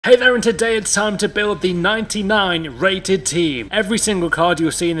Hey there, and today it's time to build the 99 rated team. Every single card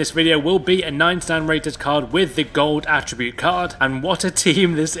you'll see in this video will be a 99 rated card with the gold attribute card, and what a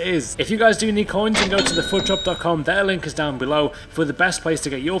team this is. If you guys do need coins, then go to thefootshop.com, their link is down below for the best place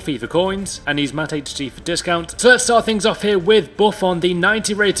to get your FIFA coins, and use MattHG for discount. So let's start things off here with Buffon, the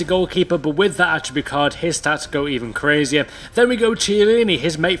 90 rated goalkeeper, but with that attribute card, his stats go even crazier. Then we go Chiellini,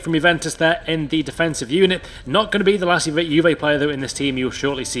 his mate from Juventus there in the defensive unit. Not going to be the last Juve player though in this team, you'll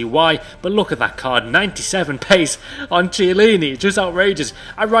shortly see why, but look at that card, 97 pace on Chiellini, just outrageous.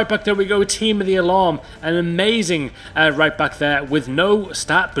 At right back there we go, Team of the Alarm, an amazing right back there with no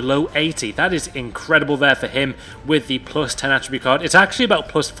stat below 80. That is incredible there for him with the plus 10 attribute card. It's actually about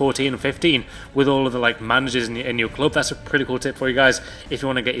plus 14 and 15 with all of the managers in your club. That's a pretty cool tip for you guys if you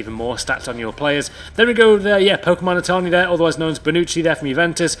want to get even more stats on your players. Then we go there, Pokemon Atani there, otherwise known as Bonucci there from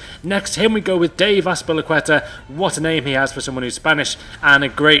Juventus. Next to him we go with Dave Azpilicueta. What a name he has for someone who's Spanish, and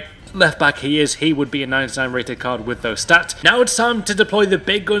a great left back he would be a 99 rated card with those stats. Now it's time to deploy the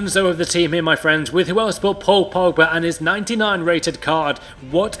big guns though of the team here, my friends, with who else but Paul Pogba and his 99 rated card.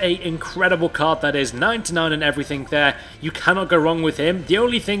 What a incredible card that is, 99 and everything there. You cannot go wrong with him. The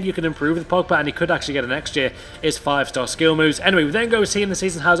only thing you can improve with Pogba, and he could actually get it next year, is 5-star skill moves. Anyway, we then go Team of the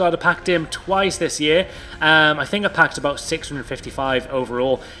Season Hazard. I packed him twice this year. I think I packed about 655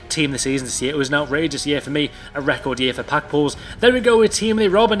 overall Team of the Season this year. It was an outrageous year for me, a record year for pack pulls. Then we go with Team of the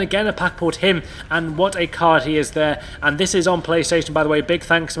Robin again. A pack pulled him, and what a card he is there. And this is on PlayStation, by the way. Big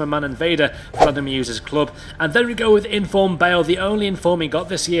thanks to my man Invader for letting me use his club. And then we go with Inform Bale, the only Inform he got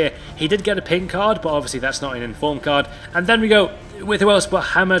this year. He did get a pink card, but obviously that's not an Inform card. And then we go with who else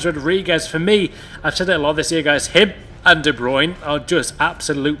but James Rodriguez. For me, I've said it a lot this year, guys. Him and De Bruyne are just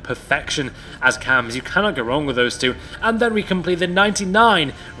absolute perfection as cams. You cannot go wrong with those two. And then we complete the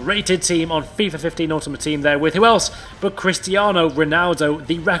 99 rated team on FIFA 15 Ultimate Team there with who else but Cristiano Ronaldo,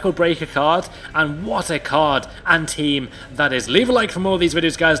 the record breaker card. And what a card and team that is. Leave a like for more of these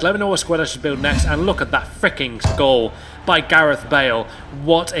videos, guys. Let me know what squad I should build next. And look at that freaking goal by Gareth Bale.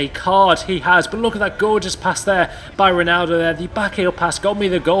 What a card he has. But look at that gorgeous pass there by Ronaldo there. The backheel pass got me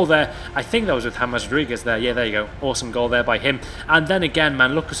the goal there. I think that was with James Rodriguez there. Yeah, there you go. Awesome goal there by him. And then again,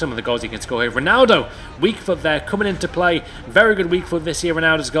 man, look at some of the goals he can score here. Ronaldo, weak foot there, coming into play. Very good weak foot this year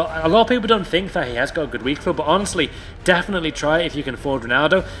Ronaldo's got. A lot of people don't think that he has got a good weak foot, but honestly, definitely try it if you can afford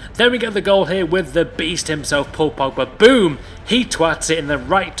Ronaldo. Then we get the goal here with the beast himself, Paul Pogba. Boom! He twats it in the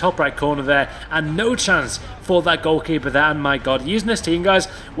top right corner there, and no chance for that goalkeeper there. And my god, using this team, guys,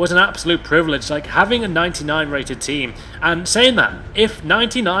 was an absolute privilege. Like, having a 99 rated team, and saying that, if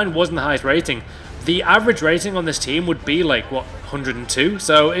 99 wasn't the highest rating, the average rating on this team would be like, what, 102?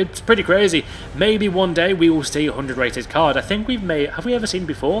 So it's pretty crazy. Maybe one day we will see a 100 rated card. I think have we ever seen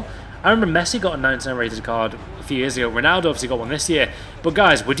before? I remember Messi got a 99 rated card a few years ago. Ronaldo obviously got one this year. But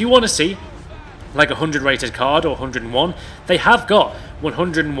guys, would you want to see like a 100 rated card or 101? They have got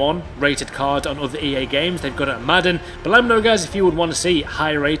 101 rated cards on other EA games. They've got it at Madden. But let me know, guys, if you would want to see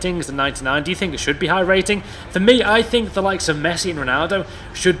higher ratings than 99. Do you think it should be high rating? For me, I think the likes of Messi and Ronaldo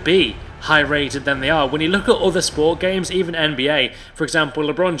should be high rated than they are. When you look at other sport games, even NBA, for example,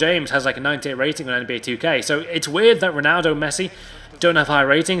 LeBron James has like a 98 rating on NBA 2K. So it's weird that Ronaldo and Messi don't have high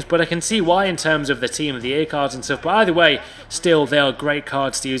ratings, but I can see why in terms of the team of the year cards and stuff. But either way, still, they are great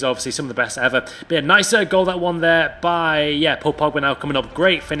cards to use, obviously some of the best ever. But yeah, nice goal, that one there by Paul Pogba now coming up.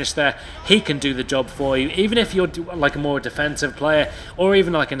 Great finish there. He can do the job for you, even if you're like a more defensive player or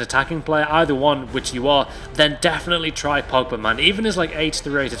even like an attacking player, either one, which you are, then definitely try Pogba, man. Even his like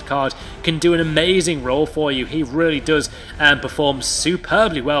 83 rated card can do an amazing role for you. He really does perform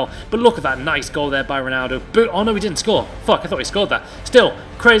superbly well. But look at that nice goal there by Ronaldo. Oh no, he didn't score. Fuck, I thought he scored that. Still,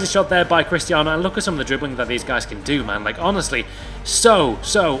 crazy shot there by Cristiano, and look at some of the dribbling that these guys can do, man. Like, honestly, so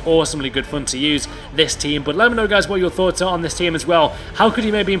awesomely good fun to use this team. But let me know, guys, what your thoughts are on this team as well. How could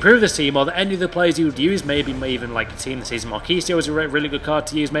you maybe improve this team? Or any of the players you would use? Maybe even like a team that sees Marquisio is a really good card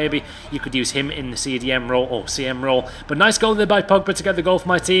to use. Maybe you could use him in the CDM role or CM role. But nice goal there by Pogba to get the goal for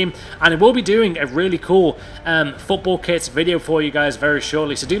my team. And I will be doing a really cool football kits video for you guys very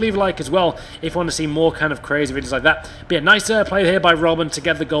shortly. So do leave a like as well if you want to see more kind of crazy videos like that. But yeah, nice play here by Robin to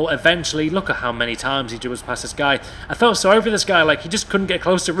get the goal eventually. Look at how many times he dribbles past this guy. I felt sorry for this guy. Like, he just couldn't get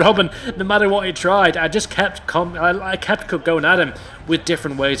close to Robin no matter what he tried. I just kept going at him with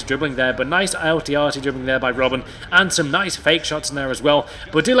different ways of dribbling there. But nice LTRT dribbling there by Robin, and some nice fake shots in there as well.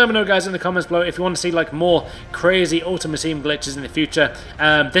 But do let me know, guys, in the comments below if you want to see like more crazy Ultimate Team glitches in the future.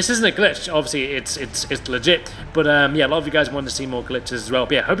 This isn't a glitch, obviously it's legit. But yeah, a lot of you guys want to see more glitches as well.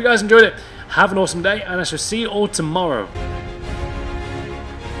 But yeah, hope you guys enjoyed it. Have an awesome day, and I shall see you all tomorrow.